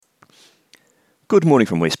Good morning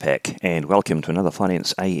from Westpac and welcome to another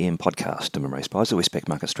Finance AM podcast. I'm Ray Spicer, Westpac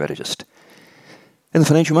market strategist. In the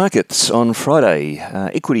financial markets on Friday,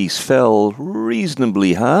 equities fell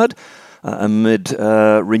reasonably hard amid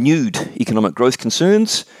renewed economic growth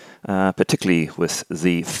concerns, particularly with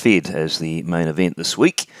the Fed as the main event this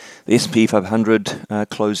week. The S&P 500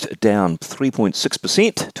 closed down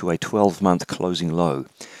 3.6% to a 12-month closing low.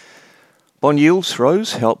 Bond yields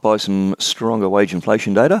rose, helped by some stronger wage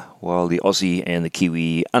inflation data, while the Aussie and the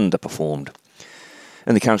Kiwi underperformed.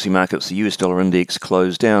 In the currency markets, the US dollar index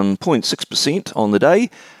closed down 0.6% on the day,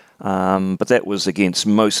 but that was against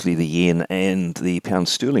mostly the yen, and the pound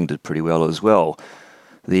sterling did pretty well as well.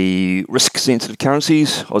 The risk-sensitive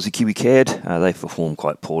currencies, Aussie, Kiwi, CAD, they performed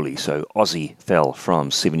quite poorly. So Aussie fell from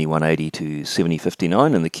 71.80 to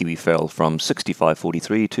 70.59, and the Kiwi fell from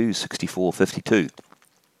 65.43 to 64.52.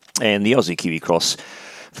 And the Aussie Kiwi cross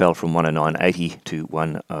fell from 109.80 to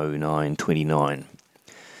 109.29.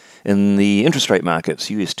 In the interest rate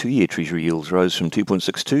markets, US 2-year Treasury yields rose from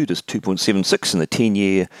 2.62 to 2.76, and the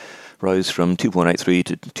 10-year rose from 2.83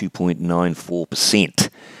 to 2.94%.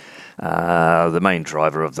 The main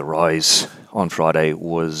driver of the rise on Friday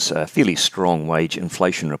was a fairly strong wage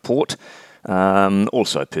inflation report.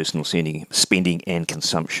 Also, personal spending and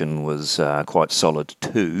consumption was quite solid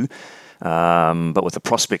too. But with the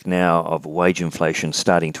prospect now of wage inflation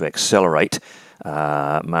starting to accelerate,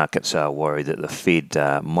 markets are worried that the Fed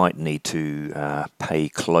might need to pay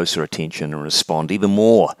closer attention and respond even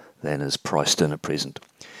more than is priced in at present.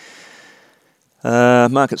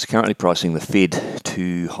 Markets are currently pricing the Fed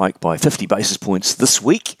to hike by 50 basis points this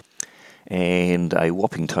week and a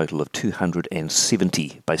whopping total of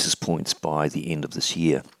 270 basis points by the end of this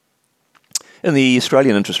year. In the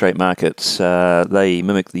Australian interest rate markets, they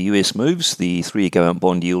mimic the US moves. The 3-year government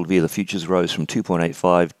bond yield via the futures rose from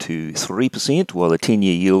 2.85 to 3%, while the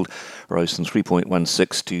 10-year yield rose from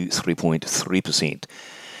 3.16 to 3.3%.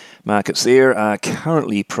 Markets there are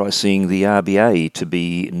currently pricing the RBA to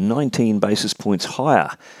be 19 basis points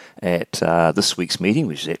higher at this week's meeting,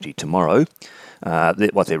 which is actually tomorrow.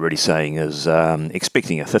 What they're really saying is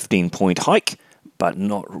expecting a 15-point hike, but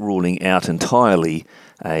not ruling out entirely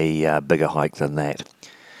a bigger hike than that.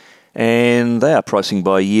 And they are pricing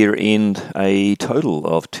by year end a total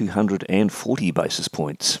of 240 basis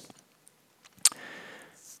points.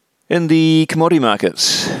 In the commodity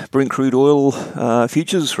markets, Brent crude oil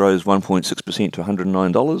futures rose 1.6% to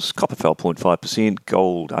 $109, copper fell 0.5%,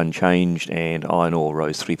 gold unchanged, and iron ore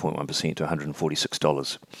rose 3.1% to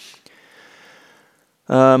 $146.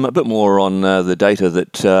 A bit more on the data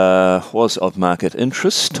that was of market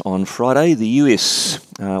interest on Friday. The US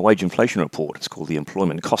wage inflation report, it's called the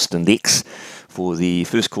Employment Cost Index, for the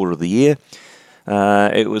first quarter of the year.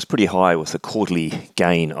 It was pretty high with a quarterly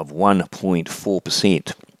gain of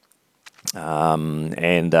 1.4%.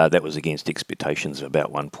 And that was against expectations of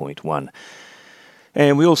about 1.1%.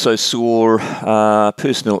 And we also saw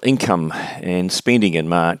personal income and spending in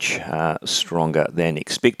March stronger than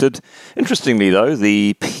expected. Interestingly, though,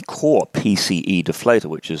 the core PCE deflator,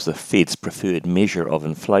 which is the Fed's preferred measure of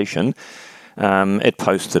inflation, it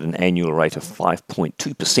posted an annual rate of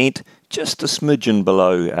 5.2%, just a smidgen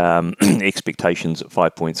below expectations at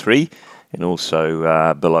 5.3%, and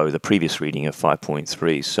also below the previous reading of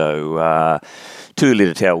 5.3%. So too early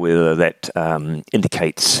to tell whether that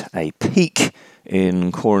indicates a peak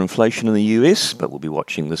in core inflation in the US, but we'll be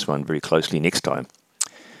watching this one very closely next time.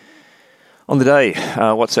 On the day,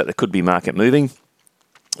 what's that could be market moving?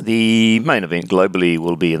 The main event globally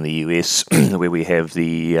will be in the US, where we have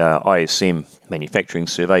the ISM manufacturing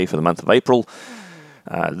survey for the month of April.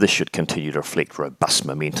 This should continue to reflect robust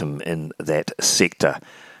momentum in that sector.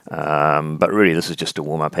 But really, this is just a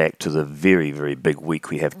warm-up act to the very, very big week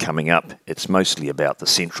we have coming up. It's mostly about the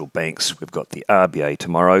central banks. We've got the RBA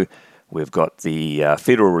tomorrow. We've got the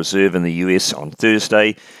Federal Reserve in the US on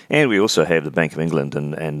Thursday, and we also have the Bank of England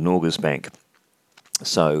and Norges Bank.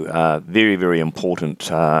 So very, very important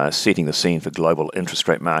setting the scene for global interest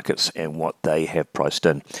rate markets and what they have priced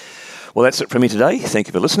in. Well, that's it from me today. Thank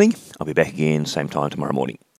you for listening. I'll be back again same time tomorrow morning.